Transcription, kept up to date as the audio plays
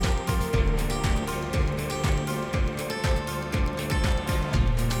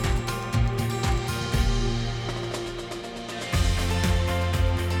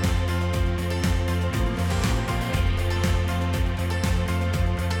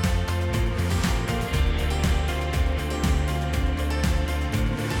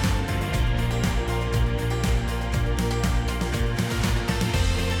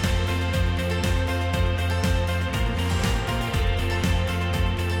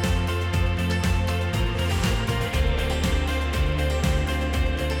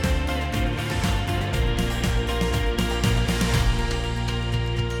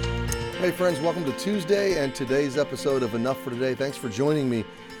Hey friends, welcome to Tuesday and today's episode of Enough for Today. Thanks for joining me.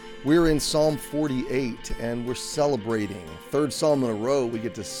 We're in Psalm 48 and we're celebrating. Third Psalm in a row we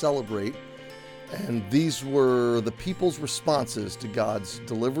get to celebrate. And these were the people's responses to God's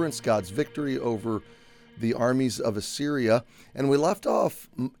deliverance, God's victory over the armies of Assyria. And we left off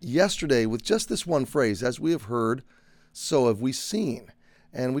yesterday with just this one phrase, as we have heard, so have we seen.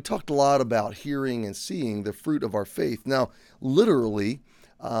 And we talked a lot about hearing and seeing the fruit of our faith. Now, literally,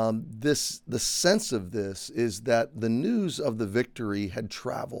 the sense of this is that the news of the victory had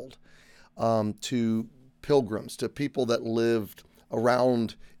traveled to pilgrims, to people that lived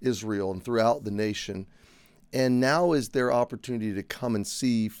around Israel and throughout the nation. And now is their opportunity to come and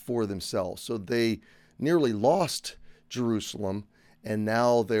see for themselves. So they nearly lost Jerusalem, and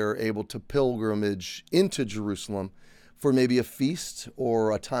now they're able to pilgrimage into Jerusalem for maybe a feast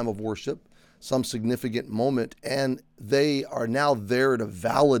or a time of worship, some significant moment, and they are now there to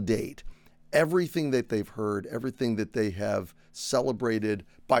validate everything that they've heard, everything that they have celebrated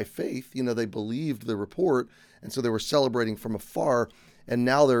by faith. You know, they believed the report, and so they were celebrating from afar, and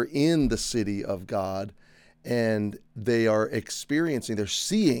now they're in the city of God, and they are experiencing, they're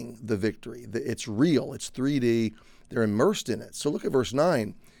seeing the victory. It's real, it's 3D, they're immersed in it. So look at verse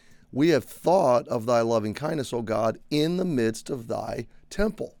 9. We have thought of thy loving kindness, O God, in the midst of thy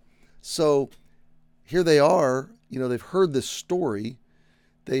temple. So here they are, you know, they've heard this story.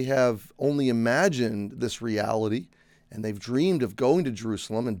 They have only imagined this reality, and they've dreamed of going to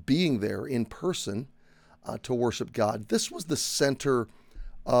Jerusalem and being there in person to worship God. This was the center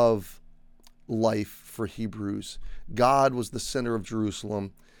of life for Hebrews. God was the center of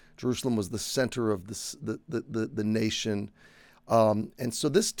Jerusalem. Jerusalem was the center of the nation. And so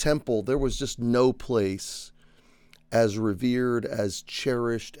this temple, there was just no place as revered, as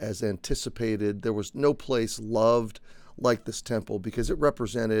cherished, as anticipated. There was no place loved like this temple because it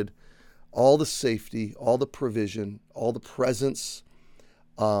represented all the safety, all the provision, all the presence,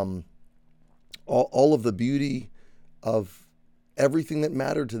 all of the beauty of everything that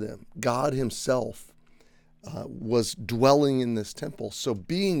mattered to them. God himself was dwelling in this temple. So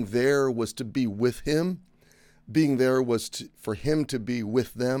being there was to be with him. Being there was for him to be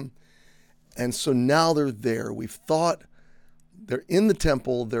with them. And so now they're there. We've thought they're in the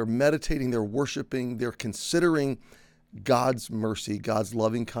temple, they're meditating, they're worshiping, they're considering God's mercy, God's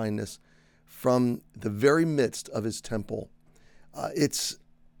loving kindness from the very midst of his temple. It's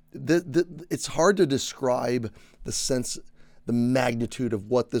hard to describe the sense, the magnitude of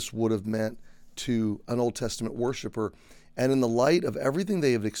what this would have meant to an Old Testament worshiper. And in the light of everything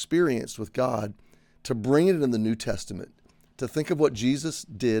they have experienced with God, to bring it in the New Testament, to think of what Jesus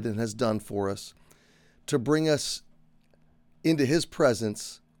did and has done for us, to bring us into his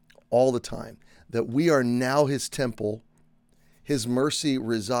presence all the time, that we are now his temple. His mercy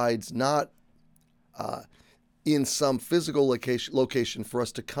resides not in some physical location for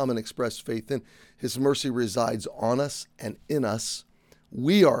us to come and express faith in. His mercy resides on us and in us.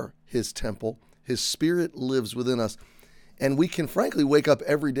 We are his temple. His spirit lives within us. And we can frankly wake up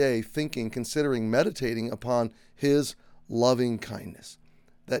every day thinking, considering, meditating upon his loving kindness.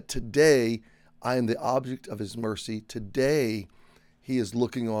 That today I am the object of his mercy. Today he is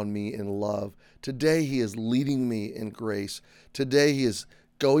looking on me in love. Today he is leading me in grace. Today he is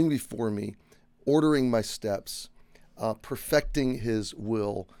going before me, ordering my steps, perfecting his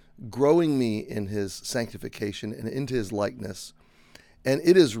will, growing me in his sanctification and into his likeness. And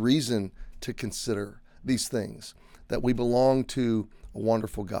it is reason to consider these things, that we belong to a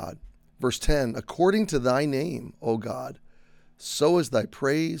wonderful God. Verse 10, according to thy name, O God, so is thy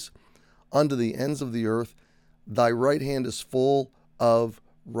praise unto the ends of the earth. Thy right hand is full of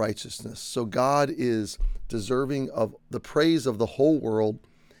righteousness. So God is deserving of the praise of the whole world,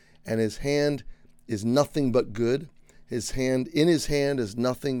 and his hand is nothing but good. In his hand is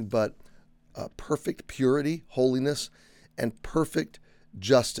nothing but perfect purity, holiness, and perfect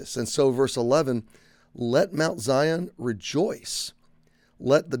justice. And so verse 11, let Mount Zion rejoice.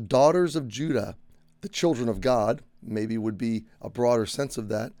 Let the daughters of Judah, the children of God, maybe would be a broader sense of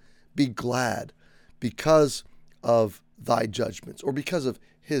that, be glad because of thy judgments, or because of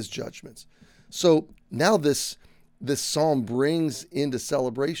his judgments. So now this psalm brings into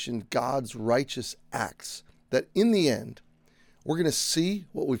celebration God's righteous acts, that in the end, we're going to see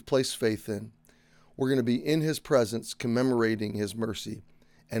what we've placed faith in. We're going to be in his presence commemorating his mercy,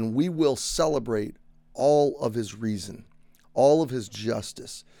 and we will celebrate all of his reason, all of his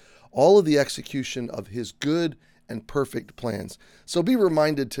justice, all of the execution of his good and perfect plans. So be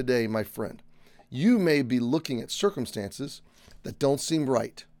reminded today, my friend, you may be looking at circumstances that don't seem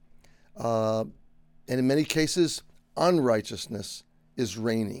right. And in many cases, unrighteousness is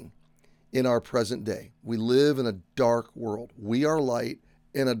reigning. in our present day. We live in a dark world. We are light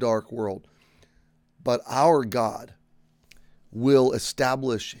in a dark world. But our God will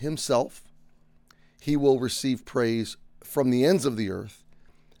establish himself. He will receive praise from the ends of the earth.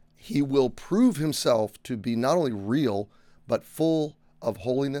 He will prove himself to be not only real, but full of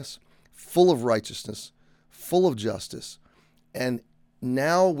holiness, full of righteousness, full of justice. And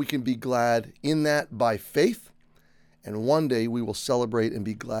now we can be glad in that by faith. And one day we will celebrate and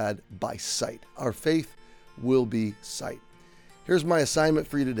be glad by sight. Our faith will be sight. Here's my assignment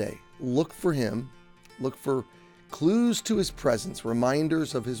for you today. Look for him. Look for clues to his presence,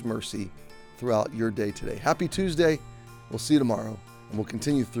 reminders of his mercy throughout your day today. Happy Tuesday. We'll see you tomorrow, and we'll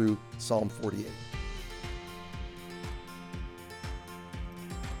continue through Psalm 48.